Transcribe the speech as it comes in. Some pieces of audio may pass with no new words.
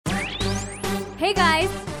Hey guys,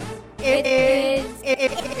 it's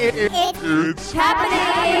happening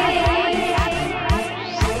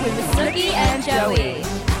with Snooki and Joey.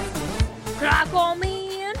 Crack on,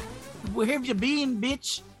 man. Where have you been,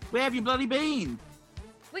 bitch? Where have you bloody been?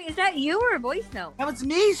 Wait, is that you or a voice note? That was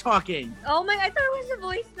me talking. Oh my, I thought it was a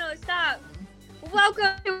voice note. Stop.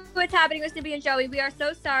 Welcome to What's Happening with Snooki and Joey. We are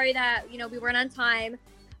so sorry that, we weren't on time.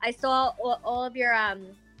 I saw all of your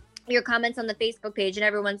comments on the Facebook page, and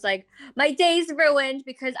everyone's like, my day's ruined,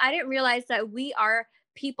 because I didn't realize that we are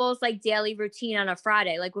people's like daily routine on a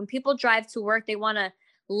Friday. Like when people drive to work, they want to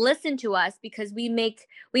listen to us because we make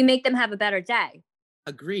them have a better day.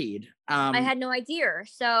 Agreed. I had no idea.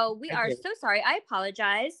 So we are so sorry. I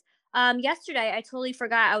apologize. Yesterday, I totally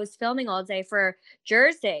forgot I was filming all day for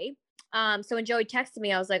Jersey. So when Joey texted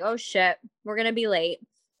me, I was like, oh shit, we're going to be late.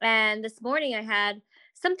 And this morning I had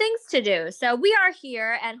some things to do. So we are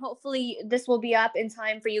here, and hopefully this will be up in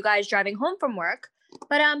time for you guys driving home from work.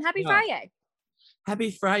 But happy Friday.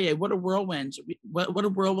 Happy Friday. What a whirlwind. What a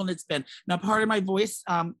whirlwind it's been. Now, part of my voice,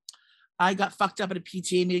 I got fucked up at a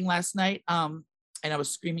PTA meeting last night, and I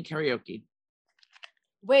was screaming karaoke.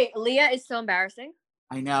 Wait, Leah is so embarrassing.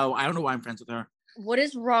 I know. I don't know why I'm friends with her. What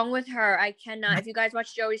is wrong with her? I cannot. If you guys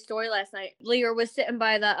watched Joey's story last night, Leah was sitting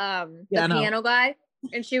by the piano guy,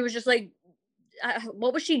 and she was just like,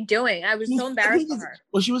 what was she doing? I was so embarrassed for her.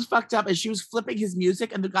 Well, she was fucked up, and she was flipping his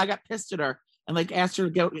music, and the guy got pissed at her and like asked her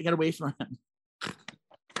to get away from him.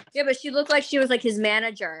 Yeah, but she looked like she was like his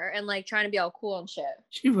manager and like trying to be all cool and shit.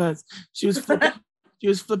 She was flipping, she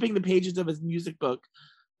was flipping the pages of his music book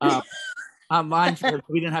online for him, so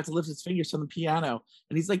we didn't have to lift his fingers from the piano.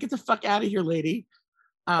 And he's like, "Get the fuck out of here, lady."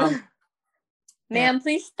 Ma'am,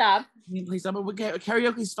 please stop. Please stop.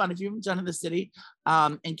 Karaoke's fun if you haven't done it in the city.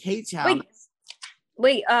 In K-Town.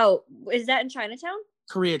 Wait, oh, is that in Chinatown?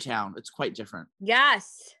 Koreatown. It's quite different.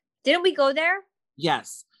 Yes. Didn't we go there?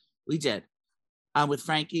 Yes, we did. With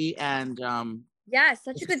Frankie and yes,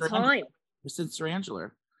 such a good time. Since Sarangela.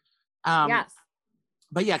 Yes.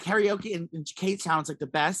 But yeah, karaoke in K-Town is like the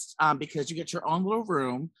best because you get your own little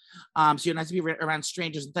room. So you don't have to be around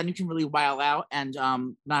strangers. Then you can really wild out and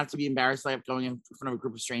not have to be embarrassed like going in front of a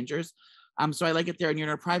group of strangers. So I like it there, and you're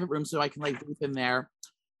in a private room, so I can like leap in there.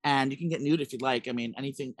 And you can get nude if you'd like. I mean,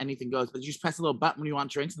 anything goes. But you just press a little button when you want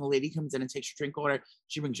drinks, and the lady comes in and takes your drink order.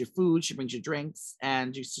 She brings you food, she brings you drinks,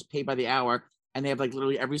 and you just pay by the hour. And they have like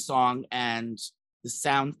literally every song, and the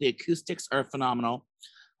sound, the acoustics are phenomenal.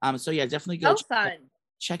 So yeah, definitely go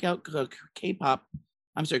check out K-pop.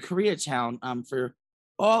 I'm sorry, Koreatown for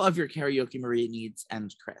all of your karaoke Maria needs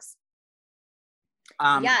and Chris.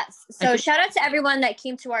 Yes. So shout out to everyone that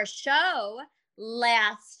came to our show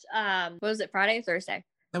last. What was it? Friday or Thursday?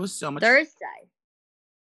 That was so much. Thursday.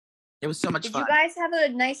 It was so much fun. Did you guys have a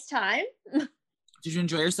nice time? Did you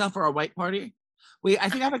enjoy yourself for our white party? Wait, I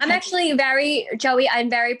think I'm actually Joey, I'm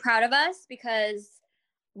very proud of us because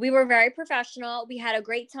we were very professional. We had a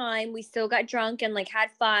great time. We still got drunk and like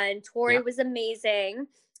had fun. Tori was amazing.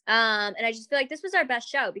 And I just feel like this was our best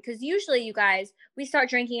show because usually you guys, we start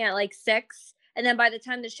drinking at like 6. And then by the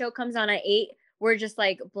time the show comes on at 8, we're just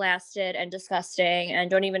like blasted and disgusting and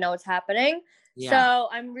don't even know what's happening. Yeah. So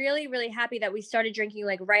I'm really, really happy that we started drinking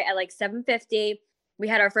like right at like 7:50. We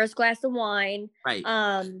had our first glass of wine. Right.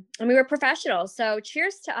 And we were professional. So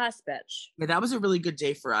cheers to us, bitch. Yeah, that was a really good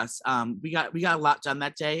day for us. We got a lot done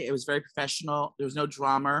that day. It was very professional. There was no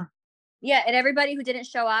drama. Yeah, and everybody who didn't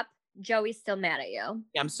show up, Joey's still mad at you.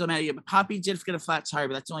 Yeah, I'm still mad at you. But Poppy did get a flat tire,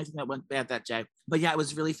 but that's the only thing that went bad that day. But yeah, it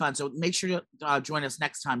was really fun. So make sure to join us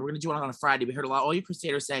next time. We're gonna do it on a Friday. We heard a lot. All you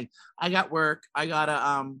Crusaders saying, I got work. I got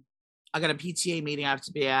a PTA meeting I have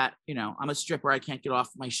to be at. I'm a stripper. I can't get off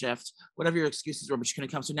my shift. Whatever your excuses were, but you couldn't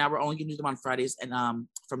come. So now we're only gonna do them on Fridays and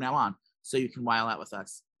from now on, so you can while out with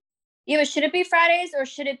us. Yeah, but should it be Fridays or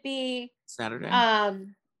should it be Saturday?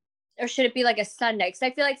 Or should it be like a Sunday? Because I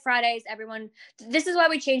feel like Fridays, this is why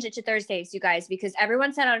we changed it to Thursdays, you guys, because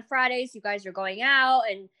everyone said on Fridays, you guys are going out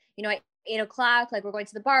and, at 8:00, like we're going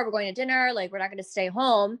to the bar, we're going to dinner, like we're not going to stay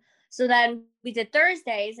home. So then we did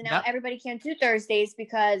Thursdays, and now everybody can't do Thursdays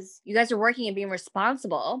because you guys are working and being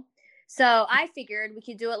responsible. So I figured we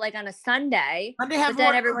could do it like on a Sunday, but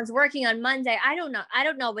then everyone's working on Monday. I don't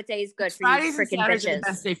know what day is good for you freaking bitches. Are the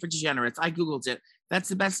best day for degenerates. I Googled it. That's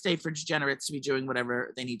the best day for degenerates to be doing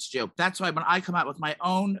whatever they need to do. That's why when I come out with my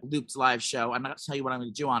own Looped live show, I'm not going to tell you what I'm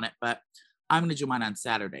going to do on it, but I'm going to do mine on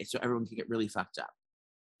Saturday so everyone can get really fucked up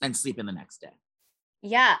and sleep in the next day.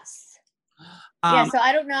 Yes. So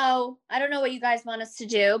I don't know what you guys want us to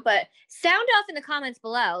do, but sound off in the comments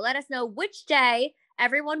below. Let us know which day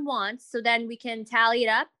everyone wants so then we can tally it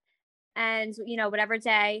up and, whatever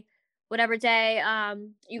day whatever day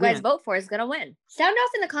you guys vote for is gonna win. Sound off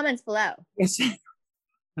in the comments below. Yes.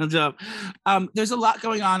 No joke. There's a lot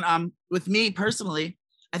going on with me personally.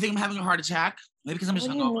 I think I'm having a heart attack. Maybe because I'm just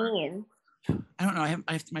hungover. What do you mean? I don't know.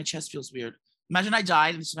 My chest feels weird. Imagine I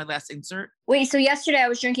died and this is my last insert. Wait, so yesterday I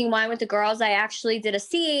was drinking wine with the girls. I actually did a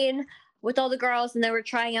scene with all the girls and they were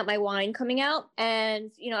trying out my wine coming out.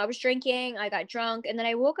 And, you know, I was drinking, I got drunk, and then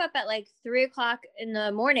I woke up at like 3:00 in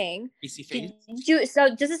the morning.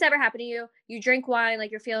 So does this ever happen to you? You drink wine,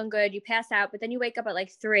 like you're feeling good, you pass out, but then you wake up at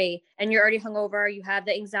like 3 and you're already hungover, you have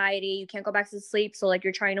the anxiety, you can't go back to sleep. So like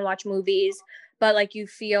you're trying to watch movies, but like you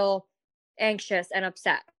feel anxious and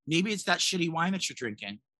upset. Maybe it's that shitty wine that you're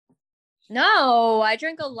drinking. No, I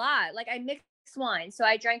drink a lot. Like I mix wine. So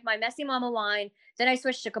I drank my Messy Mama wine, then I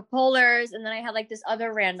switched to Capolars, and then I had like this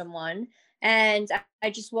other random one. And I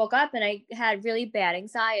just woke up and I had really bad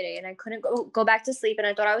anxiety and I couldn't go back to sleep, and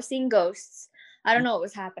I thought I was seeing ghosts. I don't know what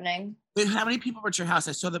was happening. Wait, how many people were at your house?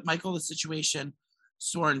 I saw that Michael, the Situation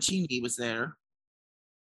Sorrentini was there.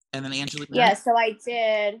 And then Angela. Yeah, so I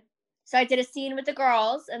did a scene with the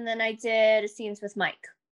girls, and then I did scenes with Mike.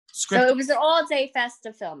 Scripted. So it was an all-day fest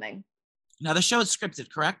of filming. Now the show is scripted,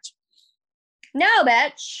 correct? No,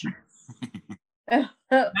 bitch. You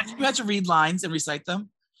had to read lines and recite them?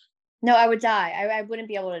 No, I would die. I wouldn't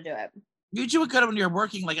be able to do it. You do it good when you're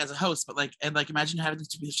working like as a host, but like imagine having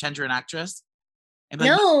to pretend you're an actress. And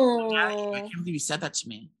no. I can't believe you said that to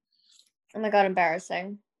me. Oh my God,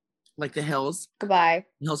 embarrassing. Like The Hills. Goodbye.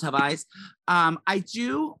 The Hills Have Eyes.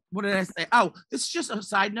 What did I say? Oh, this is just a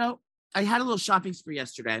side note. I had a little shopping spree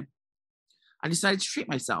yesterday. I decided to treat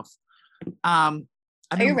myself. Are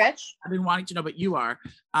you rich? I've been wanting to know, but you are.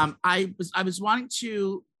 I was wanting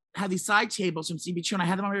to have these side tables from CB2, and I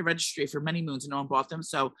had them on my registry for many moons, and no one bought them.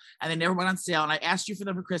 So, and they never went on sale. And I asked you for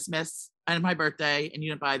them for Christmas and my birthday, and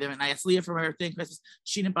you didn't buy them. And I asked Leah for my birthday and Christmas,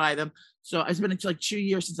 she didn't buy them. So it's been like 2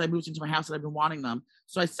 years since I moved into my house, and I've been wanting them.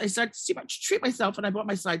 So I started to treat myself, and I bought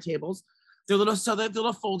my side tables. They're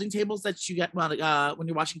little folding tables that you get when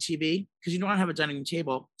you're watching TV, because you don't have a dining room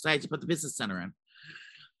table. So I had to put the business center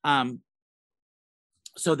in.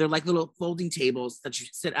 So they're like little folding tables that you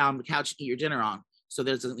sit on the couch and eat your dinner on. So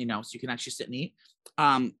there's, so you can actually sit and eat.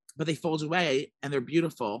 But they fold away and they're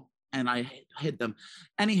beautiful. And I hid them.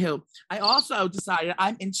 Anywho, I also decided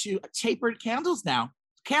I'm into tapered candles now.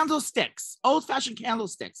 Candlesticks, old-fashioned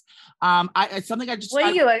candlesticks. It's something I just. What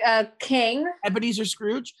are you, a king? Ebenezer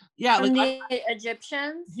Scrooge? Yeah, from the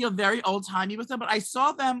Egyptians. I feel very old-timey with them, but I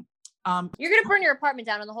saw them. You're gonna burn your apartment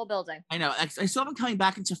down and the whole building. I know. I saw them coming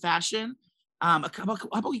back into fashion. A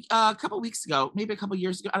couple weeks ago, maybe a couple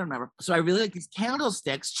years ago, I don't remember. So I really like these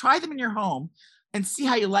candlesticks. Try them in your home and see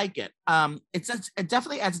how you like it. It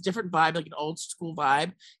definitely adds a different vibe, like an old school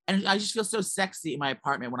vibe, and I just feel so sexy in my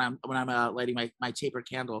apartment when I'm lighting my tapered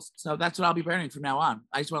candles. So that's what I'll be burning from now on.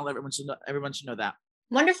 I just want to let everyone should know that.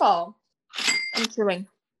 Wonderful. I'm chewing.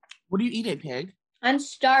 What are you eating, pig? I'm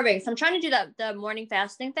starving, so I'm trying to do the morning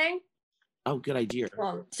fasting thing. Oh, good idea.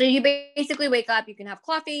 So you basically wake up, you can have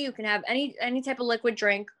coffee, you can have any type of liquid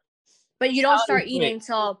drink, but you don't start eating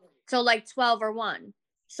till like 12 or 1.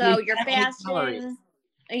 So you're fasting.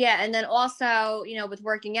 Yeah, and then also, with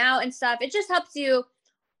working out and stuff, it just helps you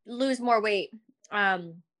lose more weight.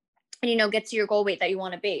 And get to your goal weight that you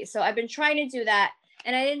want to be. So I've been trying to do that,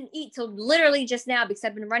 and I didn't eat till literally just now because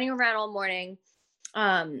I've been running around all morning.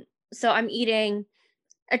 So I'm eating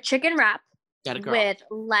a chicken wrap with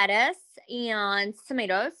lettuce and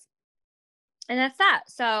tomatoes, and that's that.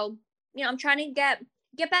 So I'm trying to get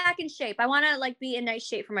back in shape. I want to be in nice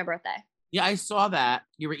shape for my birthday. Yeah, I saw that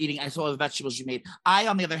you were eating. I saw the vegetables you made. I,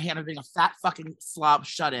 on the other hand, am being a fat fucking slob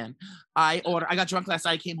shut-in. I got drunk last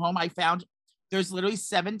night. I came home. I found there's literally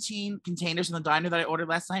 17 containers in the diner that I ordered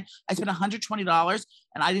last night. I spent $120,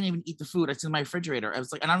 and I didn't even eat the food. It's in my refrigerator. I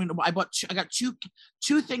was like, and I don't even know. I got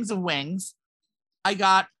two things of wings. I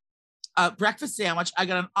got a breakfast sandwich. I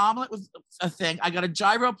got an omelet with a thing. I got a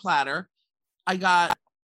gyro platter. I got.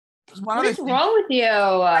 What is wrong with you?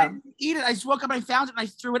 I didn't eat it. I just woke up and I found it and I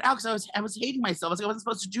threw it out because I was hating myself. I was like, I wasn't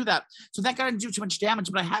supposed to do that. So that didn't do too much damage,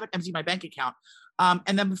 but I haven't emptied my bank account.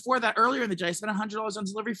 And then before that, earlier in the day, I spent $100 on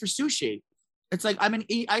delivery for sushi. It's like I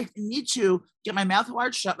need to get my mouth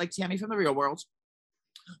wired shut like Tammy from The Real World.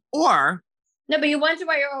 Or no, but you wonder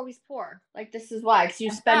why you're always poor. Like this is why, because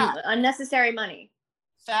you spend unnecessary money.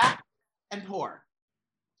 Fat and poor.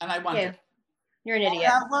 And I wonder. Yeah. You're an idiot.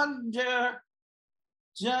 I wonder.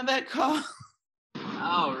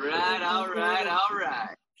 All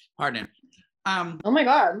right. Pardon. Oh my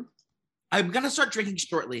God. I'm gonna start drinking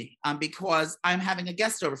shortly. Because I'm having a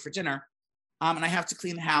guest over for dinner. And I have to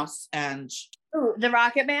clean the house and. Ooh, the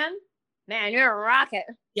Rocket Man. Man, you're a rocket.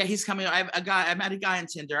 Yeah, he's coming. I met a guy on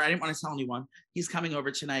Tinder. I didn't want to tell anyone. He's coming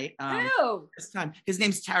over tonight. Ew. This time. His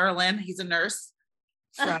name's Tara Lynn. He's a nurse.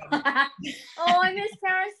 Oh, I miss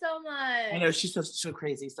Tara so much. I know, she's so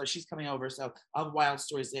crazy. So she's coming over. So I'll have wild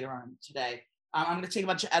stories later on today. I'm going to take a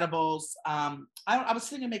bunch of edibles. I was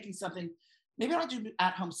thinking of making something. Maybe I'll do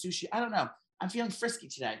at-home sushi. I don't know. I'm feeling frisky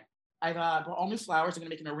today. I've bought all new flowers. I'm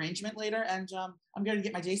going to make an arrangement later, and I'm going to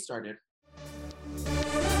get my day started.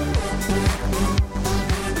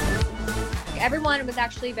 Everyone was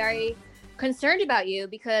actually very concerned about you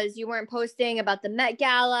because you weren't posting about the Met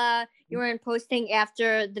Gala. You weren't posting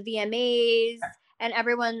after the VMAs. And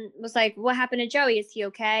everyone was like, what happened to Joey? Is he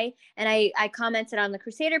okay? And I commented on the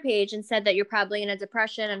Crusader page and said that you're probably in a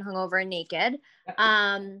depression and hungover and naked.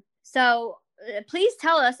 So please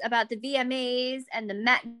tell us about the VMAs and the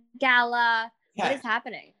Met Gala. Okay. What is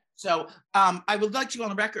happening? So I would like to go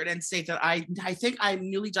on the record and say that I think I'm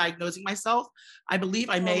newly diagnosing myself. I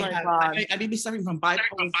believe I may be suffering from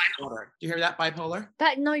bipolar disorder. Do you hear that, bipolar?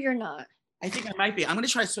 No, you're not. I think I might be. I'm going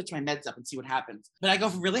to try to switch my meds up and see what happens. But I go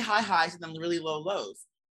from really high highs and then really low lows.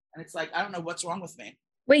 And it's like, I don't know what's wrong with me.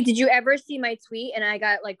 Wait, did you ever see my tweet and I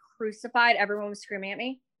got like crucified? Everyone was screaming at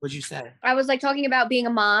me. What'd you say? I was like talking about being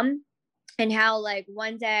a mom and how like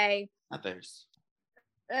one day. Others.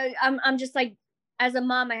 I'm just like, as a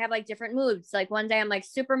mom, I have like different moods. Like one day I'm like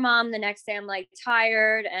super mom. The next day I'm like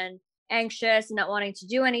tired and anxious and not wanting to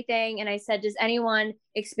do anything. And I said, does anyone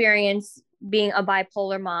experience being a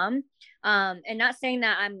bipolar mom? And not saying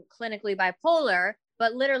that I'm clinically bipolar,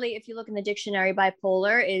 but literally if you look in the dictionary,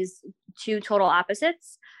 bipolar is two total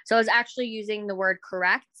opposites. So I was actually using the word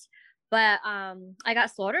correct, but I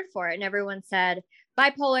got slaughtered for it. And everyone said,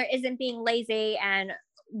 bipolar isn't being lazy and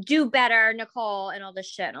do better, Nicole, and all this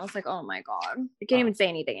shit. And I was like, oh my God, I can't even say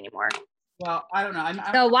anything anymore. Well, I don't know.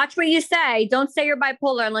 So watch what you say. Don't say you're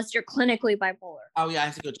bipolar unless you're clinically bipolar. Oh yeah, I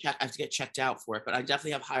have to go check. I have to get checked out for it, but I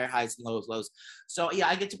definitely have higher highs and lows. So yeah,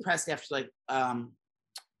 I get depressed after like, I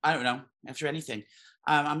don't know, after anything.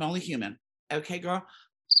 I'm only human. Okay, girl.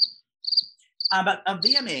 But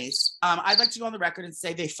VMAs, I'd like to go on the record and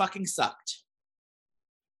say they fucking sucked.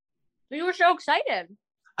 You were so excited.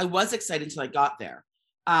 I was excited until I got there.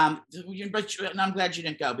 But I'm glad you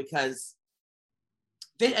didn't go because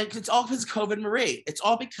it's all because of COVID, Marie. It's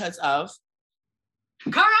all because of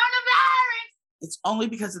coronavirus. It's only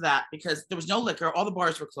because of that, because there was no liquor. All the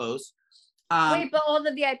bars were closed. Wait, but all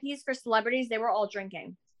the VIPs for celebrities, they were all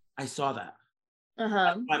drinking. I saw that.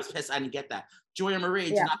 I was pissed I didn't get that. Joy and Marie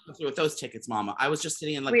did not go through with those tickets, mama. I was just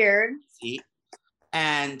sitting in like weird seat,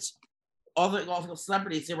 and all the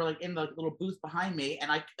celebrities, they were like in the little booth behind me,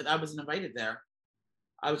 and I wasn't invited there.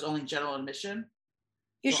 I was only general admission.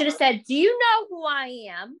 You should have said, do you know who I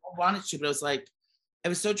am? I wanted to, but it was like, it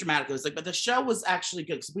was so dramatic. It was like, but the show was actually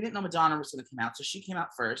good because we didn't know Madonna was going to come out. So she came out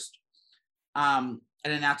first and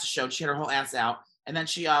announced the show. She had her whole ass out. And then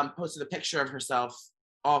she posted a picture of herself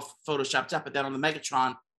all photoshopped up. But then on the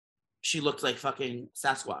Megatron, she looked like fucking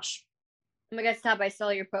Sasquatch. Oh my God, stop. I saw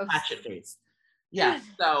your post. Hatchet face. Yeah.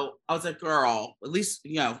 So I was like, girl, at least,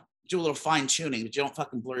 do a little fine tuning, but you don't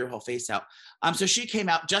fucking blur your whole face out. So she came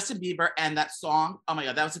out, Justin Bieber, and that song. Oh my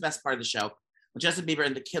God, that was the best part of the show. When Justin Bieber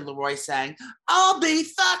and the Kid Laroi sang, "I'll be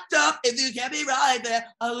fucked up if you can't be right there.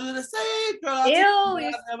 I'm gonna say, girl." Ew,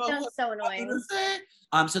 you sound so annoying.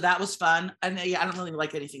 So that was fun, and yeah, I don't really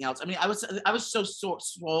like anything else. I mean, I was so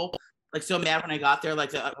swole, like so mad when I got there,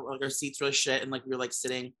 like our seats were shit, and like we were like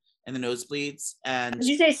sitting in the nosebleeds. And did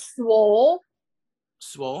you say swole?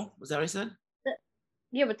 Swole? Was that what I said?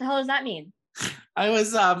 Yeah, what the hell does that mean? I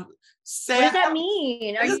was sad. What does that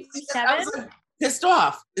mean? Are you 7? I was like, pissed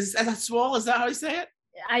off. Is that swole? Is that how you say it?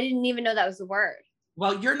 I didn't even know that was the word.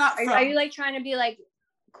 Well, you're not. Are you like trying to be like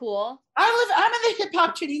cool? I'm in the hip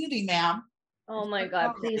hop community, ma'am. Oh my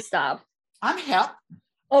God! Please stop. I'm hip.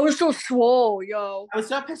 Oh, it's so swole, yo. I was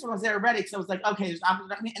so pissed when I was there already because I was like, okay, I'm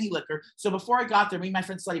not getting any liquor. So before I got there, me and my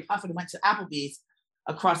friend Slutty Puffin went to Applebee's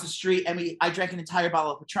across the street, and I drank an entire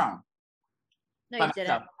bottle of Patron. No, you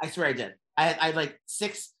didn't. I swear I did. I had like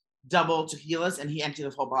 6 double tequilas, and he emptied the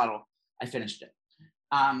whole bottle. I finished it.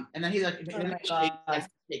 And then he like, I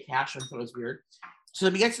paid cash. I thought it was weird. So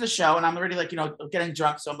then we get to the show, and I'm already like, getting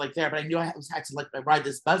drunk. So I'm like there, but I knew I had to like ride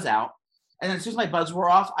this buzz out. And then as soon as my buzz wore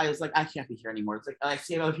off, I was like, I can't be here anymore. It's like I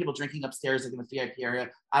see other people drinking upstairs, like in the VIP area.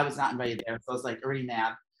 I was not invited there, so I was like already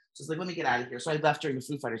mad. So I was like, let me get out of here. So I left during the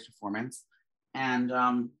Foo Fighters performance, and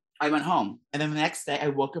I went home. And then the next day, I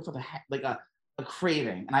woke up with a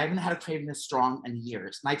craving, and I haven't had a craving this strong in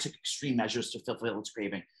years. And I took extreme measures to fulfill its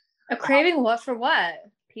craving. A craving what for what?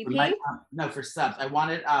 PP? No, for subs. I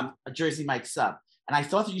wanted a Jersey Mike sub. And I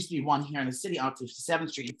thought there used to be one here in the city on 7th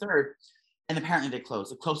Street and 3rd. And apparently they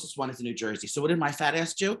closed. The closest one is in New Jersey. So what did my fat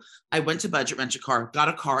ass do? I went to Budget Rent a Car, got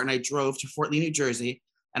a car, and I drove to Fort Lee, New Jersey.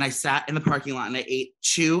 And I sat in the parking lot and I ate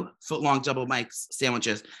 2 foot-long double Mike's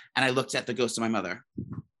sandwiches. And I looked at the ghost of my mother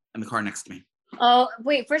in the car next to me. Oh,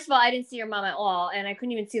 wait. First of all, I didn't see your mom at all. And I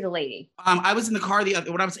couldn't even see the lady. I was in the car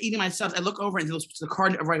when I was eating my stuff. I look over and the car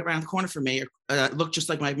right around the corner from me looked just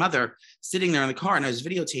like my mother sitting there in the car. And I was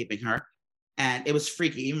videotaping her. And it was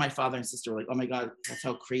freaky. Even my father and sister were like, oh my God, that's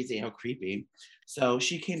how crazy, how creepy. So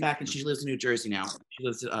she came back and she lives in New Jersey now.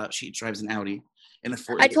 She drives an Audi in the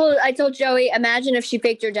Fort. I told Joey, imagine if she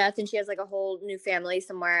faked her death and she has like a whole new family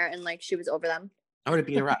somewhere and like she was over them. I would have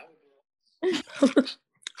beat her up. Get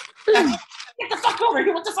the fuck over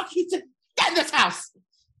here. What the fuck are you doing? Get in this house.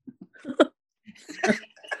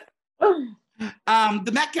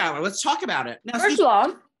 The Met Gala. Let's talk about it. Now, First of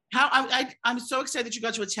all, I'm so excited that you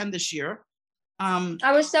got to attend this year.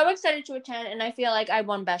 I was so excited to attend and I feel like I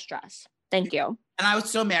won best dress. Thank you. And I was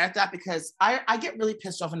so mad at that because I get really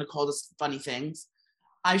pissed off when Nicole does funny things.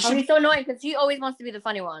 He's so annoying because he always wants to be the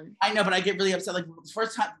funny one. I know, but I get really upset. Like the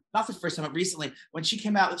first time, not the first time, but recently when she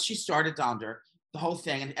came out, she started Donder, the whole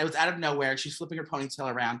thing, and it was out of nowhere. She's flipping her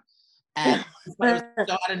ponytail around, and it was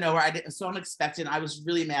so out of nowhere. So unexpected. I was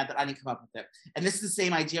really mad that I didn't come up with it. And this is the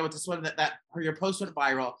same idea with this one that your post went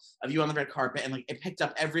viral of you on the red carpet, and like it picked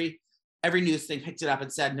up every news thing picked it up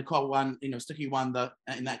and said Nicole won. Snooki won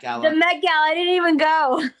in that gala. The Met Gala. I didn't even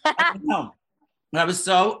go. I know. But I was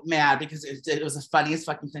so mad because it was the funniest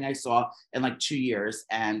fucking thing I saw in like 2 years,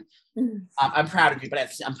 and I'm proud of you,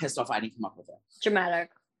 but I'm pissed off I didn't come up with it. Dramatic.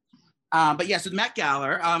 But yeah, so the Met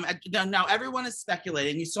Gala. Now everyone is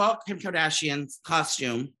speculating. You saw Kim Kardashian's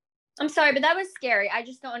costume. I'm sorry, but that was scary. I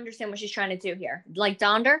just don't understand what she's trying to do here. Like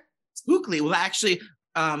Donder? Spookily. Well, actually,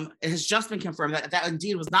 it has just been confirmed that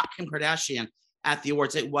indeed was not Kim Kardashian at the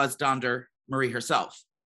awards. It was Donder Marie herself.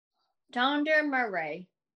 Donder Marie.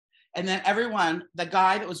 And then the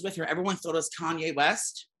guy that was with her, everyone thought it was Kanye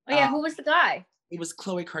West. Oh yeah, who was the guy? It was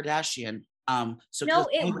Khloe Kardashian. So no,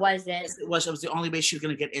 it wasn't. It was the only way she was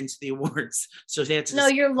going to get into the awards. So they had to. No,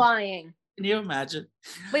 you're lying. Can you imagine?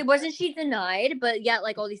 Wait, wasn't she denied? But yet,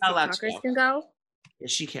 like all these TikTokers can go. Yeah,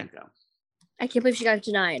 she can't go. I can't believe she got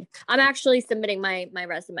denied. I'm actually submitting my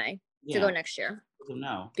resume to go next year.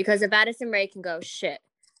 No. Because if Addison Rae can go, shit.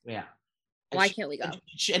 Yeah. Why can't we go?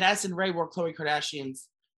 And Addison Rae wore Khloe Kardashian's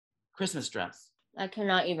Christmas dress. I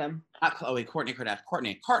cannot even. Not Khloe, Kourtney Kardashian.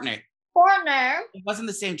 Kourtney. It wasn't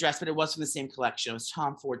the same dress, but it was from the same collection. It was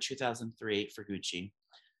Tom Ford 2003 for Gucci.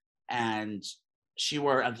 And she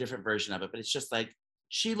wore a different version of it, but it's just like,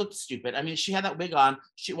 she looked stupid. I mean, she had that wig on.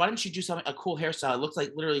 Why didn't she do a cool hairstyle? It looked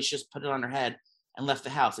like literally she just put it on her head and left the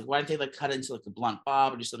house. Like, why didn't they like cut it into like a blunt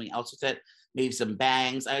bob or do something else with it? Maybe some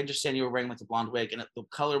bangs. I understand you were wearing like a blonde wig and the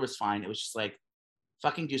color was fine. It was just like,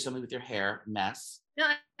 fucking do something with your hair, mess. No,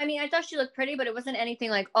 I mean, I thought she looked pretty, but it wasn't anything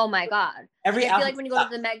like, oh my God. I feel like when you go to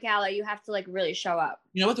the Met Gala, you have to like really show up.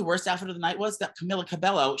 You know what the worst outfit of the night was? That Camila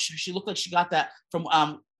Cabello. She looked like she got that from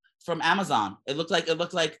Amazon. It looked like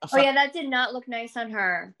oh yeah, that did not look nice on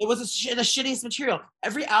her. It was the shittiest material.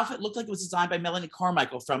 Every outfit looked like it was designed by Melanie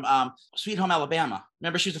Carmichael from Sweet Home Alabama.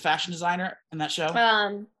 Remember, she was a fashion designer in that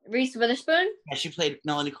show. Reese Witherspoon. Yeah, she played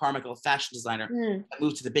Melanie Carmichael, a fashion designer that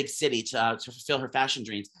moved to the big city to fulfill her fashion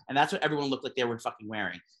dreams, and that's what everyone looked like they were fucking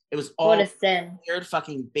wearing. It was all what a sin. Weird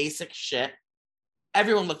fucking basic shit.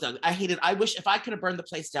 Everyone looked ugly. I wish if I could have burned the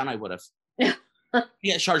place down, I would have.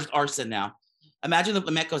 Get charged with arson now. Imagine if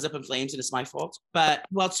the Met goes up in flames and it's my fault. But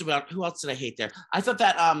who else did I hate there? I thought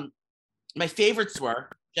that my favorites were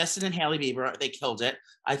Justin and Hailey Bieber. They killed it.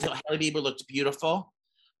 I thought Hailey Bieber looked beautiful.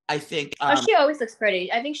 I think she always looks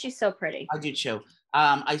pretty. I think she's so pretty. I do too.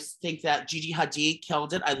 I think that Gigi Hadid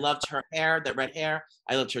killed it. I loved her hair, that red hair.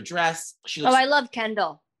 I loved her dress. I love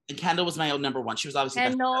Kendall. And Kendall was my own number one. She was obviously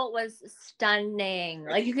Kendall was stunning.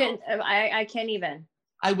 Like you can, I can't even.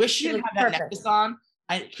 I wish she didn't have that necklace on.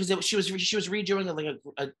 Because she was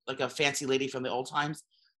redoing like a fancy lady from the old times.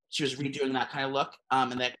 She was redoing that kind of look,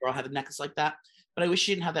 and that girl had a necklace like that. But I wish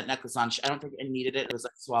she didn't have that necklace on. I don't think it needed it. It was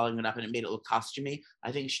like swallowing it up, and it made it look costumey.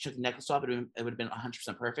 I think if she took the necklace off, it would have been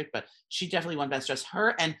 100% perfect. But she definitely won best dress.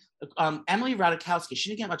 Her and Emily Ratajkowski. She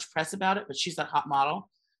didn't get much press about it, but she's that hot model.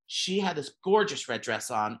 She had this gorgeous red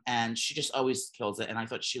dress on, and she just always kills it. And I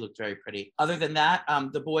thought she looked very pretty. Other than that,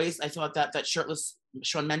 the boys, I thought that shirtless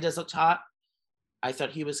Shawn Mendes looked hot. I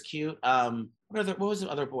thought he was cute. What was the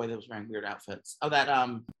other boy that was wearing weird outfits? Oh,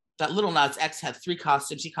 that Little Nas X had 3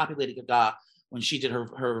 costumes. He copied Lady Gaga when she did her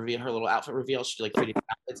reveal, her little outfit reveal. She did like 3 different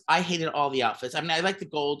outfits. I hated all the outfits. I mean, I like the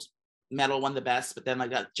gold medal one the best, but then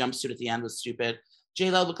like that jumpsuit at the end was stupid.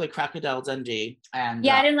 J-Lo looked like Crocodile Dundee. And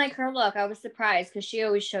yeah, I didn't like her look. I was surprised because she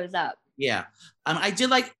always shows up. Yeah. I did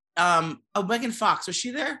like Megan Fox. Was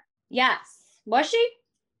she there? Yes. Was she?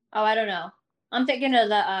 Oh, I don't know. I'm thinking of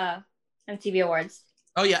the MTV Awards.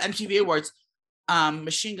 Oh yeah, MTV Awards.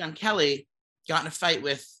 Machine Gun Kelly got in a fight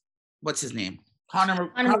with what's his name? Conor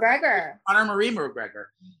McGregor. Conor Marie McGregor.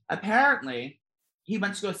 Apparently, he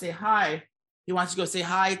went to go say hi. He wants to go say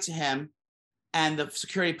hi to him, and the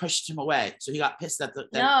security pushed him away. So he got pissed at the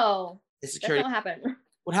security. That's not what happened.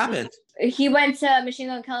 What happened? He went to Machine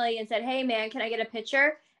Gun Kelly and said, "Hey man, can I get a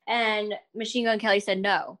picture?" And Machine Gun Kelly said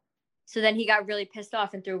no. So then he got really pissed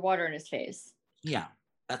off and threw water in his face. Yeah,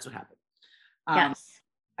 that's what happened. Yes.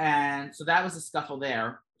 And so that was a scuffle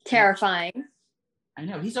there. Terrifying. I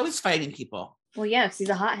know. He's always fighting people. Well, yeah, because he's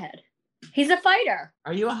a hothead. He's a fighter.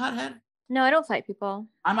 Are you a hothead? No, I don't fight people.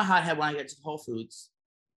 I'm a hothead when I get to Whole Foods.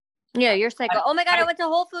 Yeah, you're psycho. Oh my God, I went to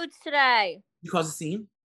Whole Foods today. You caused a scene?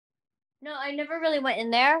 No, I never really went in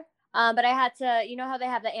there. But I had to, you know how they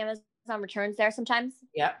have the Amazon returns there sometimes?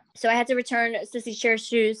 Yeah. So I had to return Sissy Shear's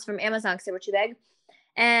shoes from Amazon because they were too big.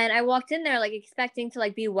 And I walked in there like expecting to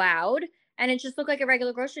like be wowed. And it just looked like a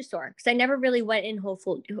regular grocery store because I never really went in Whole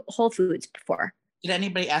Foods before. Did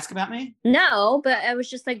anybody ask about me? No, but I was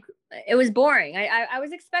just like, it was boring. I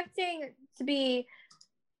was expecting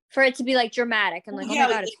for it to be like dramatic and like, yeah, oh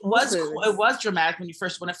my God, it's Whole Foods. It was dramatic when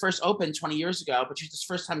it first opened 20 years ago, but it's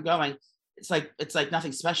first time going. It's like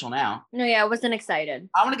nothing special now. No, yeah, I wasn't excited.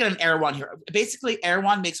 I want to get an Erewhon here. Basically,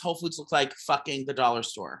 Erewhon makes Whole Foods look like fucking the dollar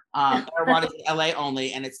store. Erewhon is LA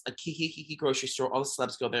only, and it's a kiki grocery store. All the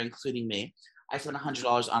celebs go there, including me. I spent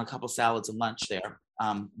 $100 on a couple salads and lunch there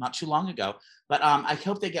not too long ago. But I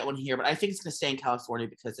hope they get one here. But I think it's going to stay in California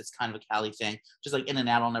because it's kind of a Cali thing. Just like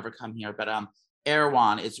In-N-Out will never come here. But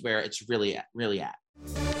Erewhon is where it's really at.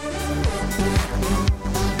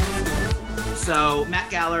 So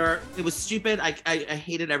Matt Galler, it was stupid. I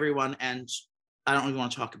hated everyone, and I don't even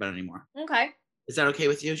want to talk about it anymore. Okay. Is that okay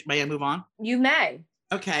with you? May I move on? You may.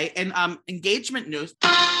 Okay. And engagement news.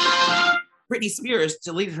 Britney Spears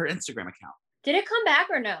deleted her Instagram account. Did it come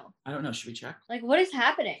back or no? I don't know. Should we check? Like, what is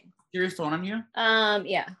happening? Is your phone on you?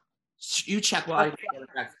 Yeah. You check while I get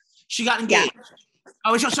it back. She got engaged. Yeah.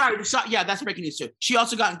 Oh, sorry. Yeah, that's breaking news too. She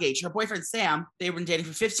also got engaged. Her boyfriend Sam, they've been dating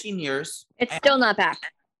for 15 years. It's still not back.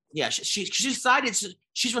 Yeah, she decided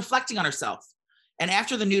she's reflecting on herself. And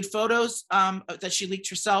after the nude photos that she leaked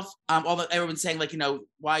herself, everyone's saying like, you know,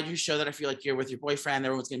 why do you show that? I feel like you're with your boyfriend.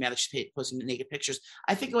 Everyone's getting mad that she's posting naked pictures.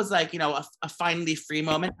 I think it was like, you know, a finally free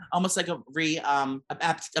moment, almost like a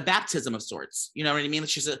baptism of sorts. You know what I mean?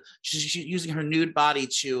 She's using her nude body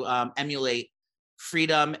to emulate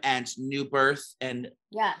freedom and new birth and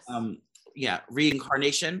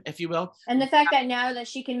reincarnation, if you will. And the fact that now that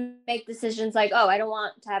she can make decisions like, oh, I don't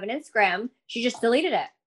want to have an Instagram, she just deleted it.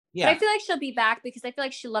 Yeah. But I feel like she'll be back because I feel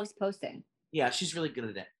like she loves posting. Yeah, she's really good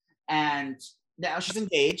at it. And now she's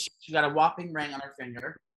engaged. She got a whopping ring on her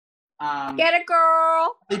finger. Get it,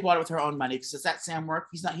 girl. They bought it with her own money. Because does that Sam work?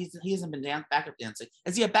 He hasn't been backup dancing.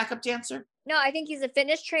 Is he a backup dancer? No, I think he's a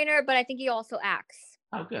fitness trainer, but I think he also acts.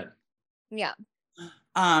 Oh, good. Yeah.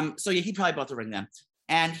 So yeah, he probably bought the ring then.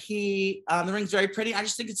 And the ring's very pretty. I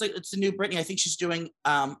just think it's a new Britney. I think she's doing,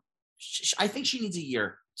 I think she needs a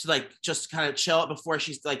year to like, just kind of chill before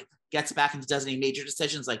she's like, gets back into does any major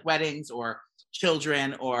decisions like weddings or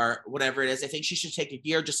children or whatever it is. I think she should take a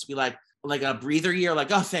year just to be like a breather year. Like,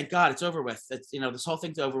 oh, thank God it's over with. It's, you know, this whole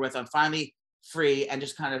thing's over with. I'm finally free and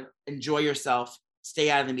just kind of enjoy yourself, stay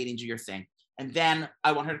out of the meeting, do your thing. And then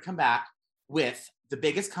I want her to come back with the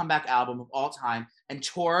biggest comeback album of all time and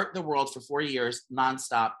tour the world for 4 years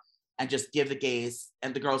nonstop and just give the gays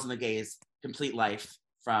and the girls and the gays complete life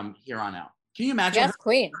from here on out. Can you imagine? Yes,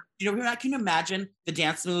 queen. You know, can you imagine the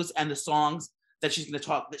dance moves and the songs that she's going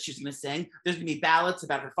to sing? There's going to be ballads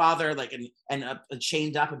about her father, like, and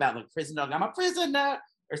chained up about like prison dog, I'm a prisoner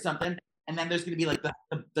or something. And then there's going to be like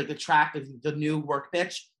the track, the new work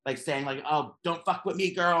bitch, like saying like, oh, don't fuck with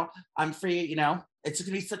me, girl. I'm free. You know, it's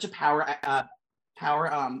going to be such a power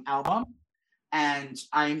album. And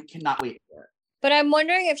I cannot wait for it. But I'm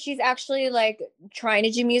wondering if she's actually like trying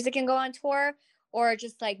to do music and go on tour, or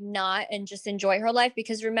just like not and just enjoy her life.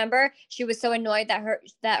 Because remember, she was so annoyed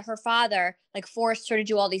that her father like forced her to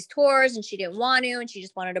do all these tours and she didn't want to and she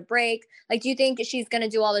just wanted a break. Like, do you think she's gonna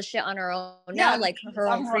do all this shit on her own now, like her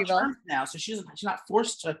own free will? Now, so she's not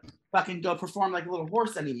forced to fucking go perform like a little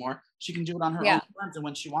horse anymore. She can do it on her own terms and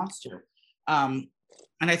when she wants to. And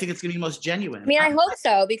I think it's gonna be most genuine. I mean, I hope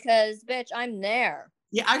so because bitch, I'm there.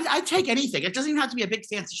 Yeah, I'd take anything. It doesn't even have to be a big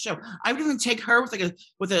fancy show. I would even take her with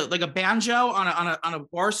a banjo on a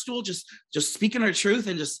bar stool, just speaking her truth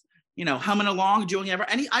and just humming along, doing whatever.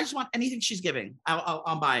 I just want anything she's giving.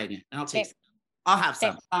 I'm buying it, and I'll take Same. some. I'll have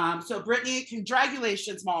some. Same. So Brittany,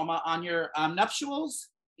 congratulations, Mama, on your nuptials,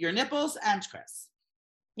 your nipples, and Chris.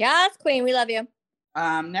 Yes, Queen, we love you.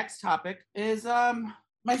 Next topic is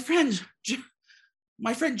my friend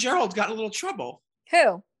Gerald got in a little trouble.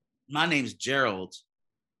 Who? My name's Gerald.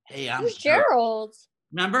 Hey, I'm Who's Gerald?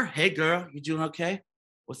 Remember? Hey, girl, you doing okay?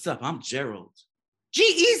 What's up? I'm Gerald.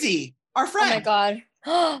 G-Eazy, our friend. Oh my God.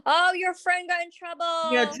 Oh, your friend got in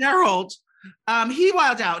trouble. Yeah, Gerald. He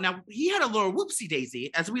wilded out. Now, he had a little whoopsie daisy,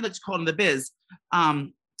 as we like to call it in the biz, at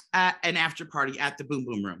an after party at the Boom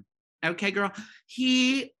Boom Room. Okay, girl.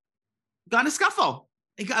 He got in a scuffle.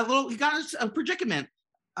 He got a predicament.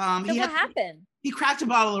 So what happened? He cracked a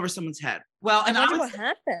bottle over someone's head. Well, and what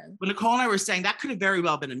happened? When Nicole and I were saying that could have very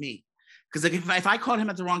well been me, because like if I called him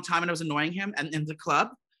at the wrong time and I was annoying him and in the club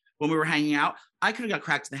when we were hanging out, I could have got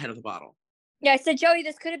cracked in the head of the bottle. Yeah, I said, Joey,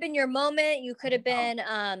 this could have been your moment. You could have been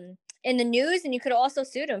in the news, and you could have also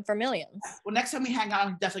sued him for millions. Well, next time we hang out,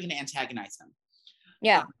 I'm definitely going to antagonize him.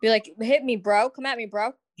 Yeah, be like, hit me, bro. Come at me,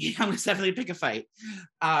 bro. Yeah, I'm going to definitely pick a fight.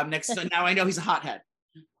 Now I know he's a hothead.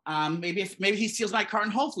 Maybe he steals my car in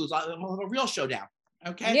Whole Foods, we'll have a real showdown.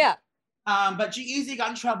 Okay. Yeah. But G-Eazy got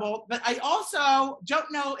in trouble. But I also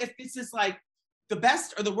don't know if this is like the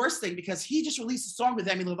best or the worst thing, because he just released a song with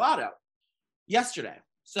Demi Lovato yesterday.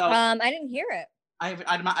 So I didn't hear it.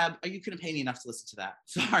 You couldn't pay me enough to listen to that.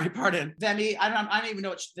 Sorry, pardon. Demi, I don't even know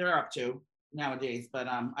what they're up to nowadays, but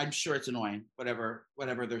I'm sure it's annoying. Whatever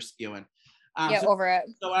they're spewing. Over it.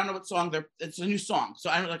 So I don't know what song it's a new song. So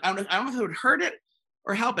I don't know if it would hurt it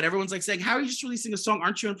or help it. Everyone's like saying, "How are you just releasing a song?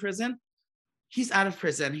 Aren't you in prison?" He's out of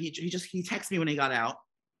prison. He texted me when he got out.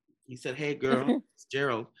 He said, "Hey girl, it's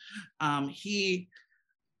Gerald." He's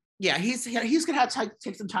gonna have to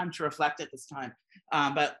take some time to reflect at this time.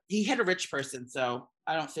 But he hit a rich person, so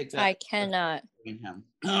I don't think that I cannot.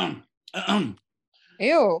 Him.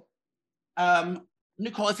 Ew.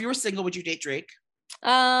 Nicole, if you were single, would you date Drake?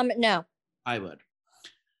 No. I would.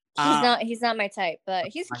 He's not my type, but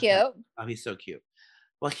he's cute. Oh, he's so cute.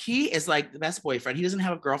 Well, he is like the best boyfriend. He doesn't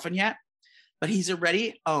have a girlfriend yet, but he's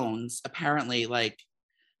already owns apparently like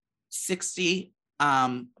 60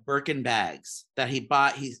 Birkin bags that he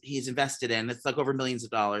bought. He's invested in. It's like over millions of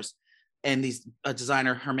dollars in these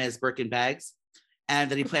designer Hermes Birkin bags, and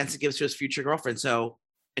that he plans to give to his future girlfriend. So,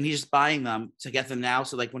 and he's just buying them to get them now.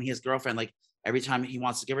 So like when he has a girlfriend, like every time he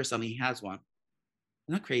wants to give her something, he has one.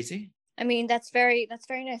 Isn't that crazy? I mean, that's very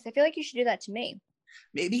nice. I feel like you should do that to me.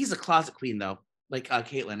 Maybe he's a closet queen though, like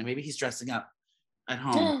Caitlyn, and maybe he's dressing up at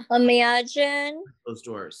home. Imagine those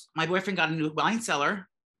doors. My boyfriend got a new wine cellar,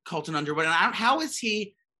 Colton Underwood. And how is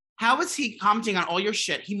he commenting on all your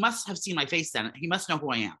shit? He must have seen my face then. He must know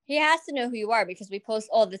who I am. He has to know who you are because we post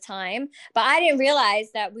all the time. But I didn't realize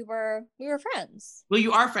that we were friends. Well,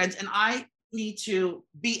 you are friends, and I need to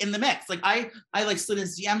be in the mix. Like I like slid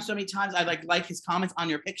his DM so many times. I like his comments on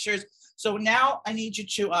your pictures. So now I need you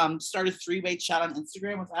to start a 3-way chat on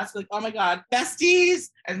Instagram with us. Like, oh my God, besties,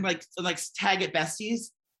 and like tag it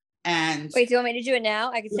besties. And wait, do you want me to do it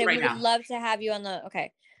now? I can say right we now. would love to have you on the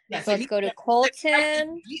okay. Yeah, so let's go to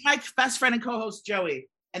Colton. Meet my best friend and co-host Joey.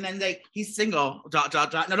 And then he's single. ... No,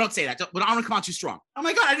 don't say that. But I don't want to come on too strong. Oh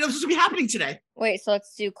my God, I didn't know this was gonna be happening today. Wait, so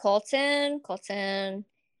let's do Colton,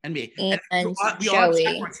 and me, and we Joey.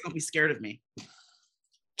 Don't be scared of me.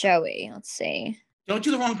 Joey, let's see. Don't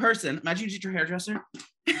do the wrong person. Imagine you did your hairdresser.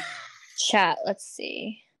 Chat. Let's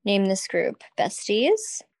see. Name this group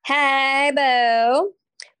besties. Hey, Bo.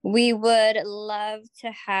 We would love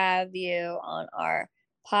to have you on our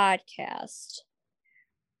podcast.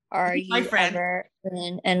 Are you ever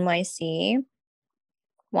in NYC?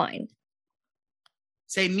 Wine.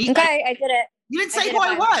 Say meet. Okay, I did it. You didn't say who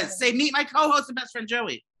I was. Say meet my co-host and best friend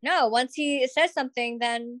Joey. No, once he says something,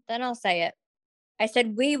 then I'll say it. I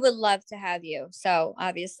said we would love to have you. So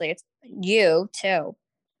obviously it's you too.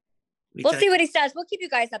 We'll see what he says. We'll keep you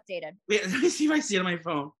guys updated. Wait, let me see if I see it on my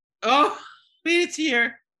phone. Oh, wait, it's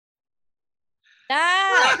here.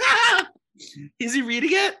 Ah! Is he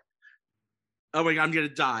reading it? Oh my God, I'm gonna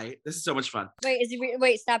die. This is so much fun. Wait,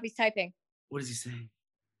 wait, stop, he's typing. What is he saying?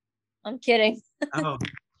 I'm kidding. Oh.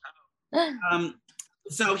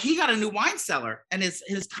 So he got a new wine cellar and his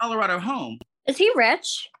Colorado home. Is he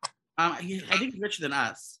rich? I think he's richer than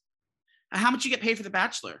us. How much you get paid for The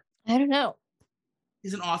Bachelor? I don't know.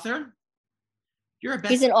 He's an author?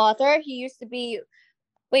 He's an author? He used to be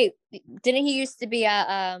didn't he used to be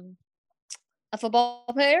a football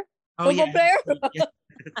player? Football player?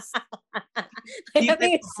 Yes. Like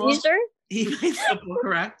having a seizure? He played football,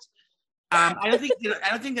 correct. I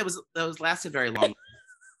don't think that was lasted very long.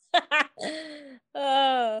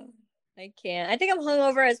 I can't. I think I'm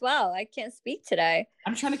hungover as well. I can't speak today.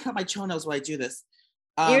 I'm trying to cut my toenails while I do this.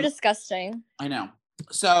 You're disgusting. I know.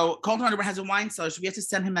 So Colton Underwood has a wine cellar, so we have to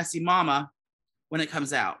send him Messy Mama when it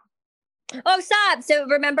comes out. Oh, stop. So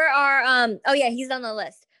remember our oh yeah, he's on the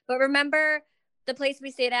list. But remember the place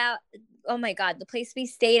we stayed at? Oh my God, the place we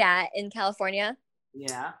stayed at in California?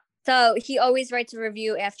 Yeah. So he always writes a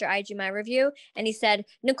review after I do my review. And he said,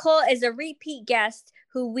 Nicole is a repeat guest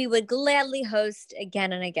who we would gladly host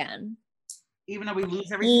again and again. Even though we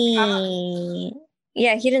lose everything.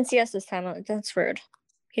 Yeah, he didn't see us this time. That's rude.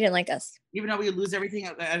 He didn't like us. Even though we lose everything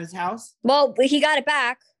at his house? Well, he got it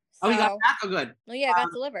back. So. Oh, he got it back? Oh, good. Oh, yeah, it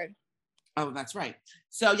got delivered. Oh, that's right.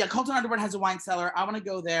 So, yeah, Colton Underwood has a wine cellar. I want to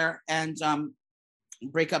go there and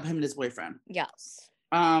break up him and his boyfriend. Yes.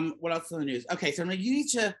 What else in the news? Okay, so you need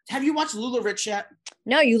to. Have you watched Lula Rich yet?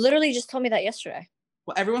 No, you literally just told me that yesterday.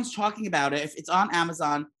 Well, everyone's talking about it. If it's on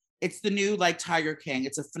Amazon, it's the new like Tiger King.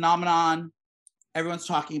 It's a phenomenon. Everyone's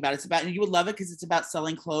talking about it. It's about, and you would love it because it's about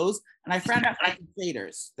selling clothes. And I found out like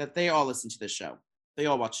traders that they all listen to this show. They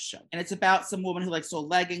all watch the show. And it's about some woman who like sold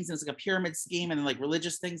leggings, and it's like a pyramid scheme, and then like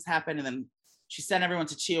religious things happen, and then she sent everyone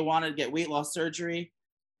to Tijuana to get weight loss surgery.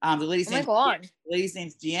 The lady's name's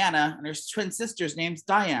Deanna, and her twin sister's name's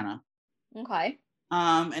Diana. Okay.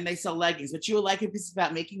 And they sell leggings, but you will like it because it's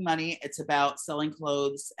about making money. It's about selling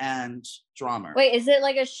clothes and drama. Wait, is it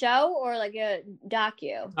like a show or like a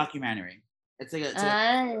documentary? It's like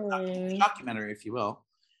a documentary, if you will.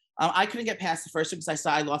 I couldn't get past the first one because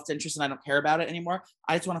I lost interest and I don't care about it anymore.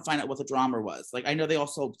 I just want to find out what the drama was. Like, I know they all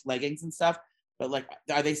sold leggings and stuff, but like,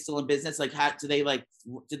 are they still in business? Like,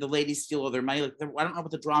 did the ladies steal all their money? Like, I don't know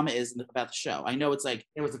what the drama is about the show. I know it's like,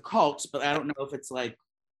 it was a cult, but I don't know if it's like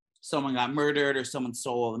someone got murdered or someone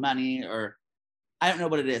stole all the money, or I don't know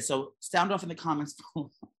what it is. So sound off in the comments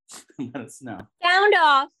below and let us know. Sound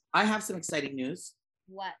off. I have some exciting news.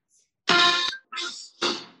 What?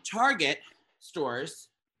 Target stores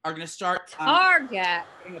are going to start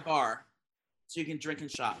getting a bar so you can drink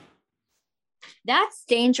and shop. That's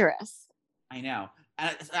dangerous. I know.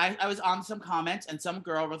 And I was on some comments, and some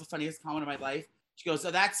girl wrote the funniest comment of my life. She goes,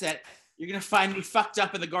 "So that's it. You're going to find me fucked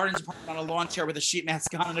up in the gardens department on a lawn chair with a sheet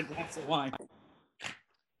mask on and a glass of wine."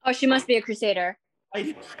 Oh, she must be a crusader.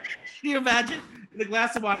 Can you imagine? With a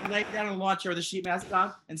glass of wine, laying down on a lawn chair with a sheet mask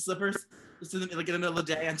on and slippers, just in the middle of the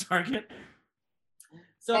day on Target.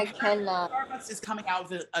 So I cannot. Starbucks is coming out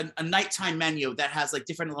with a nighttime menu that has like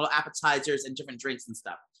different little appetizers and different drinks and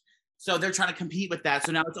stuff. So they're trying to compete with that.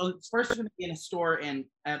 So now it's first going to be in a store in,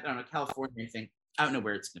 I don't know, California, I think. I don't know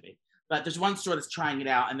where it's going to be. But there's one store that's trying it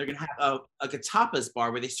out, and they're going to have a tapas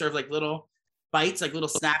bar where they serve like little bites, like little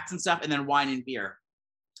snacks and stuff, and then wine and beer.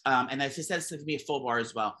 And they said it's going to be a full bar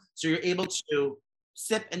as well. So you're able to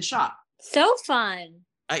sip and shop. So fun.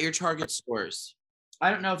 At your Target stores. I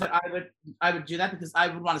don't know if I would do that because I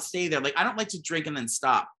would want to stay there. Like, I don't like to drink and then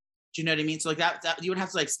stop. Do you know what I mean? So like that you would have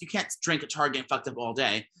to like, you can't drink at Target and fucked up all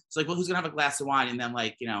day. So like, well, who's gonna have a glass of wine and then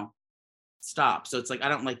like, you know, stop? So it's like, I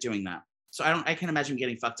don't like doing that. So I can't imagine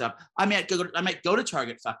getting fucked up. I might go to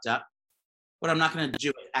Target fucked up, but I'm not gonna do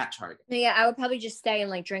it at Target. Yeah, I would probably just stay and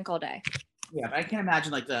like drink all day. Yeah, but I can't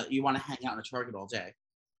imagine like you want to hang out in a Target all day.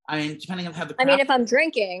 I mean, depending on how the. I mean, if I'm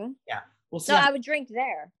drinking. Yeah, we'll see. So I would drink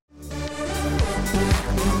there.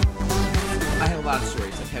 I have a lot of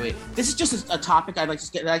stories. Okay, wait. This is just a topic I'd like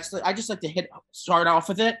to get. I just like to start off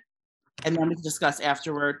with it, and then we can discuss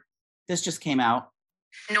afterward. This just came out.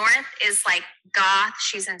 North is like goth.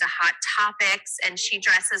 She's into hot topics, and she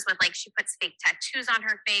dresses with like, she puts fake tattoos on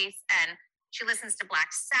her face, and she listens to Black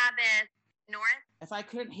Sabbath. North. If I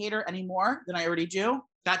couldn't hate her any more than I already do,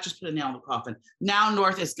 that just put a nail in the coffin. Now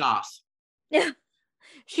North is goth. Yeah,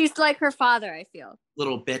 she's like her father. I feel.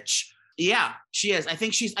 Little bitch. Yeah, she is. I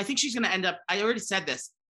think she's going to end up. I already said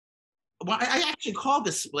this. Well, I actually called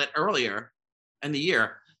this split earlier in the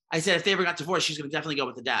year. I said if they ever got divorced, she's going to definitely go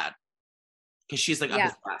with the dad because she's like up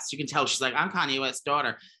his class. You can tell she's like, I'm Kanye West's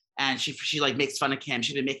daughter, and she like makes fun of Kim.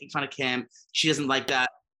 She's been making fun of Kim. She doesn't like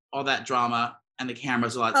all that drama and the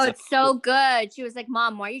cameras a lot. Oh, it's so good. She was like,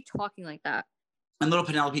 "Mom, why are you talking like that?" And little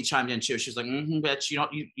Penelope chimed in too. She was like, "Bitch,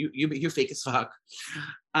 you're fake as fuck."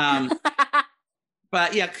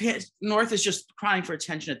 But yeah, North is just crying for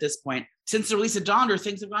attention at this point. Since the release of Donda,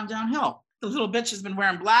 things have gone downhill. The little bitch has been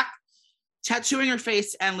wearing black, tattooing her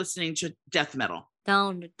face, and listening to death metal.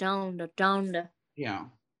 Donda. Yeah.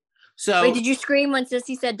 So wait, did you scream when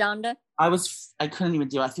Sissy said Donda? I couldn't even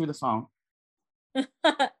do it. I threw the phone.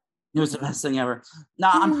 It was the best thing ever.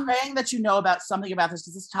 Now, I'm praying that you know about something about this,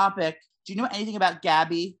 because this topic, do you know anything about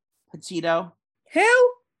Gabby Petito?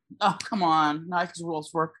 Who? Oh, come on. Not because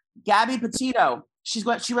rules work. Gabby Petito. She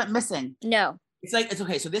went missing. No. It's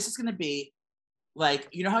okay. So this is gonna be like,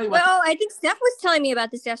 you know how you went. Well, I think Steph was telling me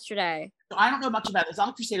about this yesterday. So I don't know much about it. It's on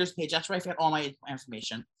the Crusaders page. That's where I found all my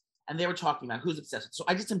information, and they were talking about who's obsessed. So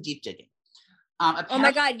I did some deep digging. Oh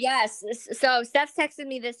my God, yes. So Steph texted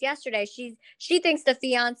me this yesterday. She thinks the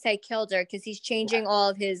fiance killed her because he's changing all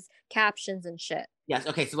of his captions and shit. Yes.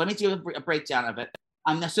 Okay. So let me do a breakdown of it.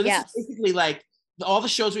 So this is basically like all the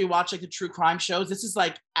shows we watch, like the true crime shows. This is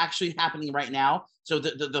like actually happening right now. So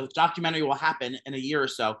the documentary will happen in a year or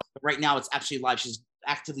so. But right now, it's actually live. She's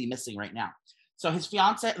actively missing right now. So the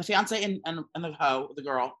fiance and the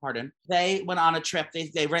girl, they went on a trip.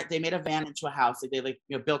 They made a van into a house. They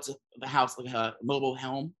built the house like a mobile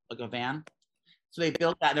home, like a van. So they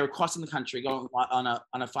built that. And they were crossing the country, going on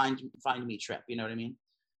a find me trip. You know what I mean?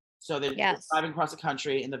 So they're driving across the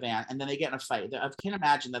country in the van, and then they get in a fight. I can't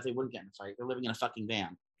imagine that they wouldn't get in a fight. They're living in a fucking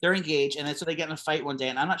van. They're engaged, and then so they get in a fight one day,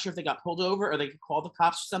 and I'm not sure if they got pulled over or they could call the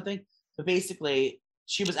cops or something. But basically,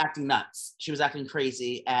 she was acting nuts. She was acting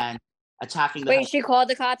crazy and attacking. Wait, she called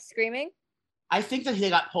the cops screaming? I think that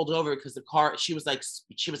they got pulled over because the car. She was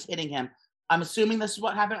hitting him. I'm assuming this is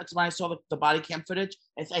what happened. It's when I saw the body cam footage.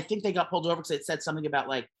 I think they got pulled over because it said something about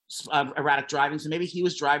like erratic driving. So maybe he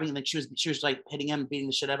was driving and then she was like hitting him, beating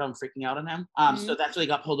the shit out of him, freaking out on him. So that's why they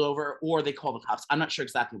got pulled over, or they called the cops. I'm not sure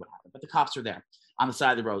exactly what happened, but the cops were there on the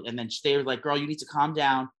side of the road. And then they were like, "Girl, you need to calm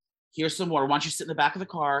down. Here's some water. Why don't you sit in the back of the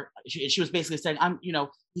car?" She was basically saying,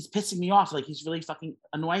 he's pissing me off. Like, he's really fucking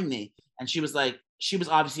annoying me. And she was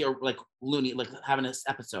obviously like loony, like having this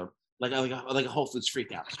episode. Like a Whole Foods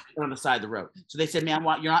freak out on the side of the road. So they said, "Man,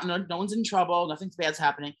 you're not, no one's in trouble. Nothing bad's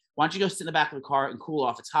happening. Why don't you go sit in the back of the car and cool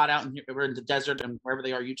off? It's hot out, and we're in the desert and wherever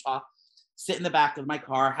they are, Utah. Sit in the back of my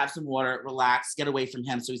car, have some water, relax, get away from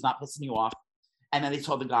him so he's not pissing you off." And then they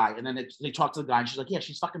told the guy, and then they talked to the guy, and she's like, "Yeah,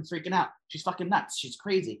 she's fucking freaking out. She's fucking nuts. She's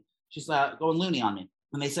crazy. She's going loony on me."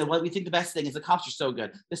 And they said, "Well, we think the best thing is the cops are so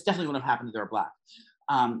good. This definitely wouldn't have happened if they were black."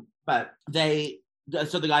 But they said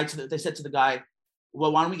to the guy,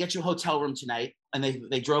 "Well, why don't we get you a hotel room tonight?" And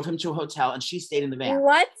they drove him to a hotel, and she stayed in the van.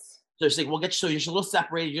 What? So she's like, "We'll get you. So you're just a little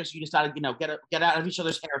separated. You just got to, get out of each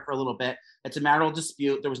other's hair for a little bit. It's a marital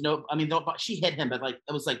dispute. There was no, she hit him, but like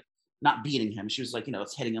it was like not beating him. She was like,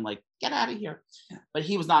 it's hitting him, like, get out of here. But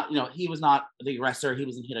he was not, he was not the aggressor. He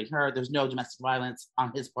wasn't hitting her. There's no domestic violence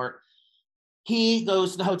on his part. He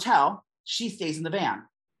goes to the hotel. She stays in the van.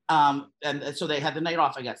 And so they had the night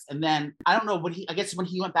off, I guess. And then I don't know I guess when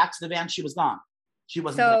he went back to the van, she was gone. She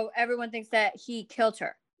wasn't. So there. Everyone thinks that he killed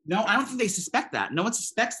her. No, I don't think they suspect that. No one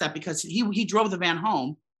suspects that because he drove the van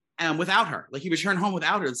home and without her. Like, he returned home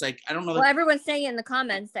without her. It's like, I don't know. Well, everyone's saying in the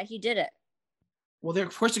comments that he did it. Well,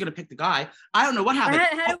 of course they're going to pick the guy. I don't know what happened.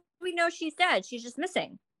 How do we know she's dead? She's just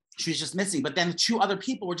missing. She's just missing. But then 2 other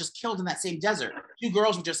people were just killed in that same desert. 2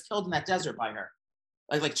 girls were just killed in that desert by her.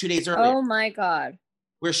 Like 2 days earlier. Oh my God.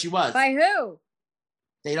 Where she was. By who?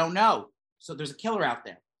 They don't know. So there's a killer out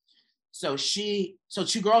there. So 2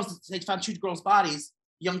 girls, they found 2 girls' bodies,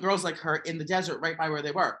 young girls like her, in the desert right by where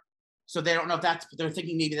they were. So they don't know if that's, they're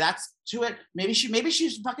thinking maybe that's to it. Maybe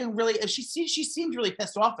she's fucking really, if she seemed really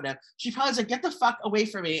pissed off at him. She probably was like, "Get the fuck away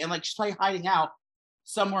from me." And like, she's probably hiding out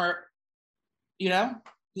somewhere, because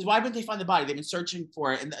why wouldn't they find the body? They've been searching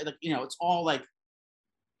for it. And it's all like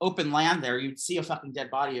open land there. You'd see a fucking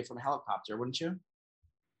dead body from a helicopter, wouldn't you?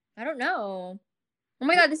 I don't know. Oh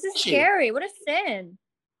my God, this is scary. What a sin.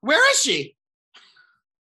 Where is she?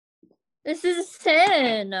 This is a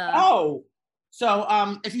sin. Oh,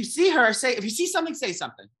 so if you see her, if you see something, say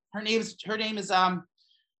something. Her name is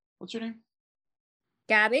what's her name?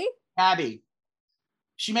 Gabby? Gabby.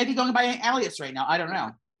 She may be going by an alias right now. I don't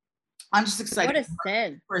know. I'm just excited. What a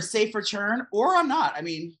sin. For a safe return, or I'm not. I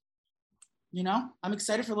mean, I'm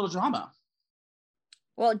excited for a little drama.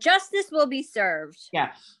 Well, justice will be served.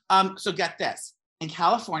 Yeah. So get this. In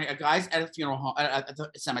California, a guy's at a funeral home, at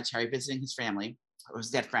the cemetery, visiting his family, or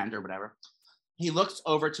his dead friend or whatever. He looks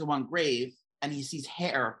over to one grave and he sees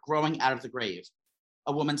hair growing out of the grave.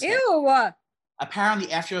 A woman's hair. Ew.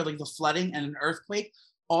 Apparently, after like the flooding and an earthquake,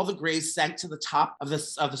 all the graves sank to the top of the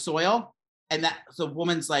soil, and that the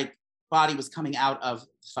woman's like body was coming out of the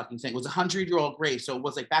fucking thing. It was a 100-year-old grave, so it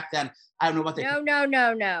was like back then. I don't know what they.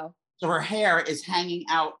 No. So her hair is hanging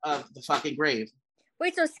out of the fucking grave.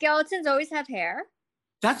 Wait, so skeletons always have hair?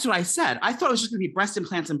 That's what I said. I thought it was just gonna be breast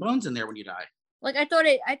implants and bones in there when you die. Like, I thought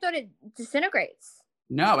it disintegrates.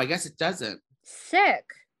 No, I guess it doesn't. Sick.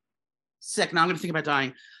 Now I'm gonna think about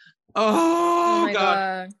dying. Oh my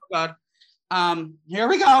God. Oh God. Here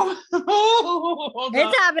we go. Oh,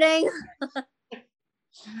 it's happening.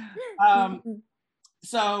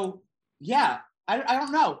 So yeah, I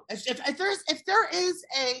don't know if there is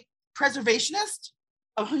a preservationist.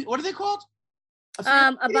 What are they called?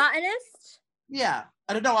 A botanist? Yeah.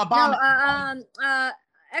 I don't know, a bomb. No,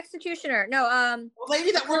 executioner. No, a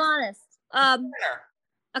lady that works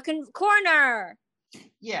coroner.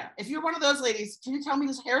 Yeah. If you're one of those ladies, can you tell me,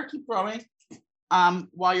 does hair keep growing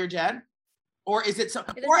while you're dead? Or is it so?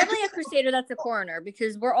 There's definitely a crusader that's a coroner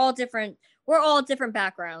because we're all different. We're all different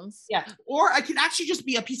backgrounds. Yeah. Or I could actually just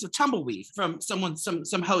be a piece of tumbleweed from some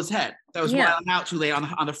hoe's head that was wilding out too late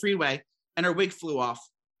on the freeway and her wig flew off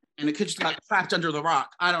and it could just got trapped under the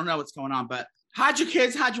rock. I don't know what's going on, but hide your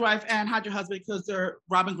kids, hide your wife, and hide your husband because they're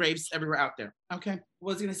robbing graves everywhere out there. Okay.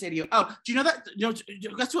 What was I going to say to you? Oh, do you know that? You know,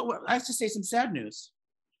 that's what I have to say. Some sad news.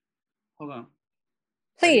 Hold on.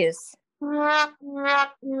 Please.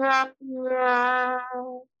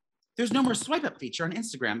 There's no more swipe up feature on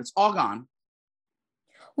Instagram. It's all gone.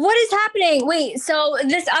 What is happening? Wait, so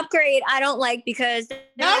this upgrade I don't like because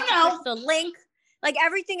the link, like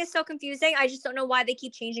everything is so confusing. I just don't know why they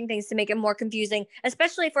keep changing things to make it more confusing,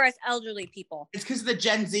 especially for us elderly people. It's because of the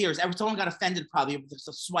Gen Zers. Someone got offended probably with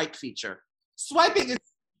the swipe feature. Swiping is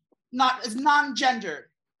non-gendered.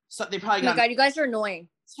 So they probably got. Oh my God, you guys are annoying.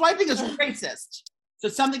 Swiping is racist. So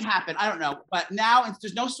something happened. I don't know. But now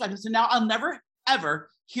there's no swiping. So now I'll never, ever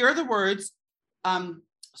hear the words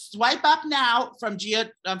swipe up now from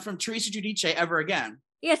Teresa Giudice ever again.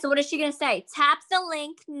 Yeah, so what is she going to say? Tap the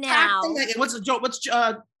link now. Tap the link. What's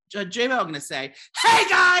J-Lo going to say? Hey,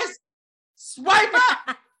 guys, swipe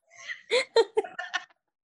up.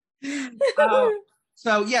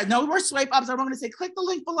 So yeah, no more swipe ups. I'm going to say, click the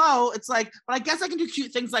link below. It's like, but I guess I can do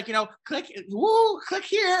cute things like, click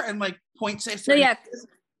here and like point safe. So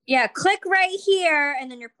yeah, click right here and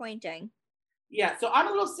then you're pointing. Yeah, so I'm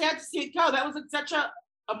a little sad to see it go. That was such a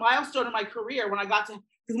milestone in my career when I got to,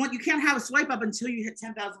 because you can't have a swipe up until you hit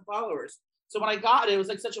 10,000 followers. So when I got it, it was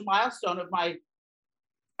like such a milestone of my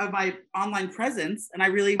online presence, and I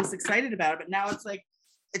really was excited about it. But now it's like,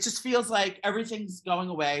 it just feels like everything's going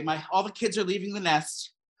away. All the kids are leaving the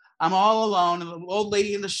nest. I'm all alone, and the old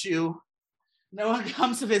lady in the shoe. No one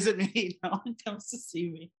comes to visit me. No one comes to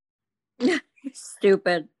see me.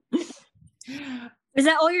 Stupid. Is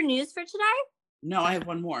that all your news for today? No, I have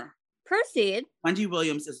one more. Proceed. Wendy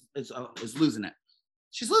Williams is losing it.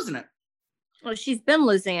 She's losing it. Well, she's been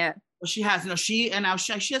losing it. Well, she has. She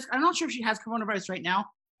has. I'm not sure if she has coronavirus right now.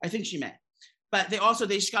 I think she may. But they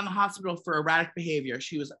just got in the hospital for erratic behavior.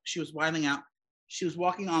 She was wilding out. She was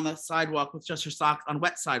walking on the sidewalk with just her socks on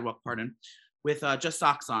wet sidewalk, with just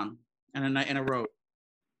socks on and a robe.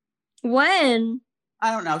 When?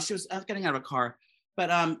 I don't know. She was getting out of a car. But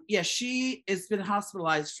she has been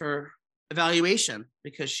hospitalized for evaluation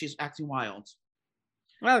because she's acting wild.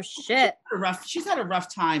 Oh shit. She's had a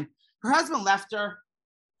rough time. Her husband left her.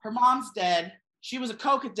 Her mom's dead. She had a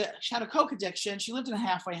coke addiction. She lived in a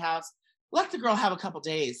halfway house. Let the girl have a couple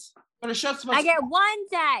days. But her show's supposed I get 1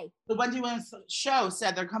 day. The Wendy Williams show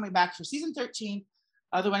said they're coming back for season 13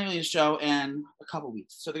 of the Wendy Williams show in a couple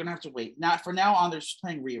weeks. So they're gonna have to wait. Now from now on, they're just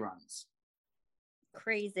playing reruns.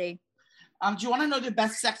 Crazy. Do you want to know the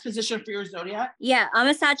best sex position for your zodiac? Yeah, I'm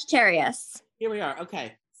a Sagittarius. Here we are.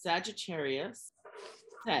 Okay. Sagittarius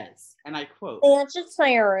says, and I quote.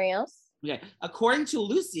 Sagittarius. Okay. According to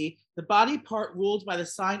Lucy, the body part ruled by the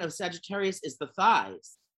sign of Sagittarius is the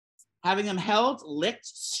thighs. Having them held, licked,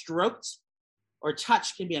 stroked, or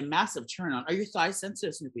touched can be a massive turn on. Are your thighs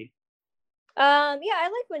sensitive, Snoopy? Yeah, I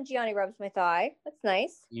like when Gianni rubs my thigh. That's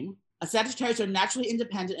nice. A Sagittarius are naturally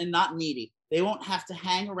independent and not needy. They won't have to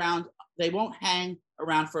hang around. They won't hang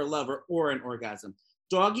around for a lover or an orgasm.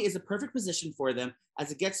 Doggy is a perfect position for them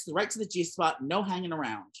as it gets right to the G spot. No hanging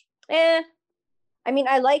around. I mean,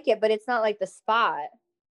 I like it, but it's not like the spot.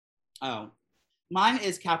 Oh, mine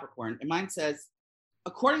is Capricorn, and mine says,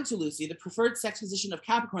 according to Lucy, the preferred sex position of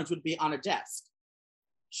Capricorns would be on a desk.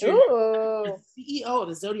 Ooh. The CEO of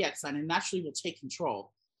the zodiac sign and naturally will take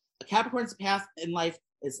control. A Capricorn's path in life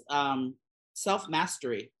is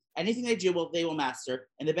self-mastery. Anything they do, they will master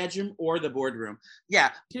in the bedroom or the boardroom. Yeah,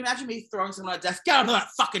 can you imagine me throwing someone on a desk? Get up on that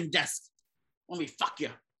fucking desk. Let me fuck you.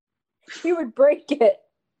 You would break it.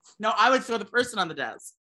 No, I would throw the person on the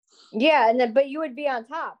desk. Yeah, but you would be on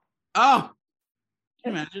top. Oh,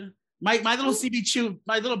 can you imagine? My little CB2,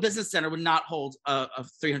 my little business center would not hold a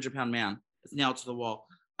 300-pound man. It's nailed to the wall.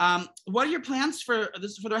 What are your plans for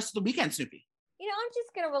the rest of the weekend, Snoopy? I'm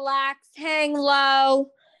just gonna relax, hang low,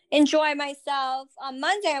 enjoy myself. On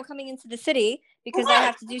Monday, I'm coming into the city because I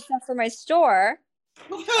have to do stuff for my store.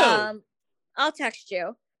 I'll text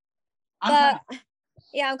you. I'm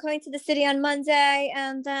coming to the city on Monday,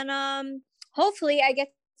 and then hopefully I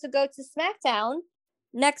get to go to SmackDown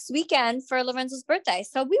next weekend for Lorenzo's birthday.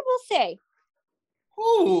 So we will see.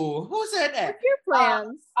 Ooh, who's in it? What's your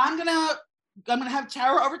plans? I'm gonna I'm gonna have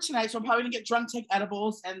Tara over tonight, so I'm probably gonna get drunk, take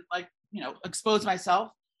edibles, and like, you know, expose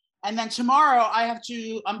myself. And then tomorrow I've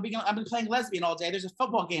been playing lesbian all day. There's a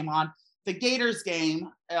football game on. The Gators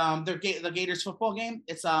game, the Gators football game.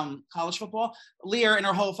 It's college football. Lear and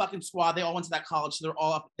her whole fucking squad, they all went to that college, so they're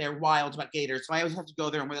all up there wild about Gators. So I always have to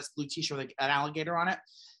go there and wear this blue t-shirt with an alligator on it.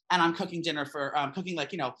 And I'm cooking dinner for cooking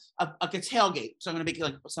like, you know, like a tailgate. So I'm gonna make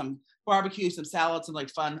like some barbecue, some salads, and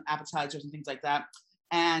like fun appetizers and things like that.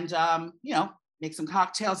 And you know, make some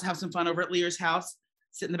cocktails, have some fun over at Lear's house,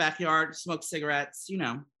 sit in the backyard, smoke cigarettes, you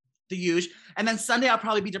know, the usual. And then Sunday I'll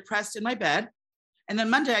probably be depressed in my bed. And then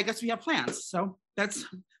Monday, I guess we have plans. So that's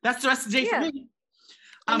the rest of the day for me.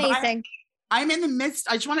 Amazing. I'm in the midst.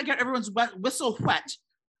 I just want to get everyone's whistle wet.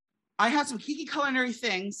 I have some kiki culinary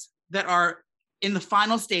things that are in the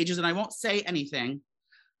final stages, and I won't say anything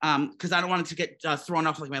because I don't want it to get thrown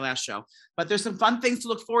off like my last show. But there's some fun things to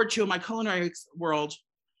look forward to in my culinary world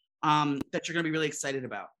that you're going to be really excited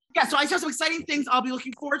about. Yeah, so I have some exciting things I'll be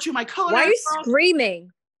looking forward to in my culinary Why are you world. screaming?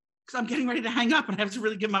 Because I'm getting ready to hang up and I have to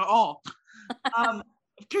really give my all.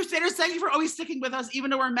 Crusaders, thank you for always sticking with us,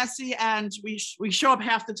 even though we're messy and we show up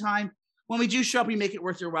half the time. When we do show up, we make it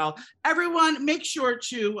worth your while. Everyone, make sure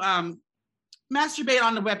to masturbate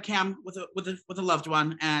on the webcam with a loved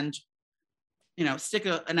one, and you know, stick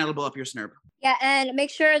an edible up your snurp. Yeah, and make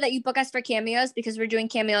sure that you book us for cameos because we're doing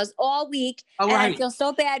cameos all week. Oh, and right. I feel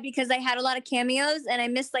so bad because I had a lot of cameos and I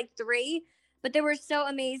missed like 3, but they were so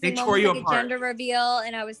amazing. They One tore was you like apart. a gender reveal,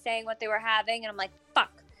 and I was saying what they were having, and I'm like,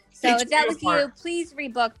 fuck. So if that was you, please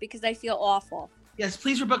rebook because I feel awful. Yes,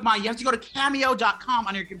 please rebook mine. You have to go to cameo.com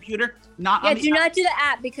on your computer, not on the do not do the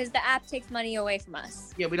app because the app takes money away from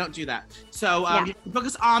us. Yeah, we don't do that. So you can book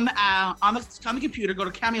us on the computer. Go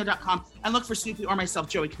to cameo.com and look for Snoopy or myself,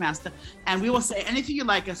 Joey Camasta, and we will say anything you'd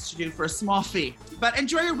like us to do for a small fee. But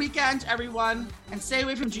enjoy your weekend, everyone, and stay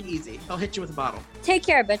away from G-Eazy. He'll hit you with a bottle. Take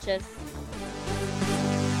care, bitches.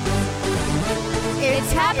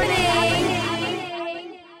 It's happening.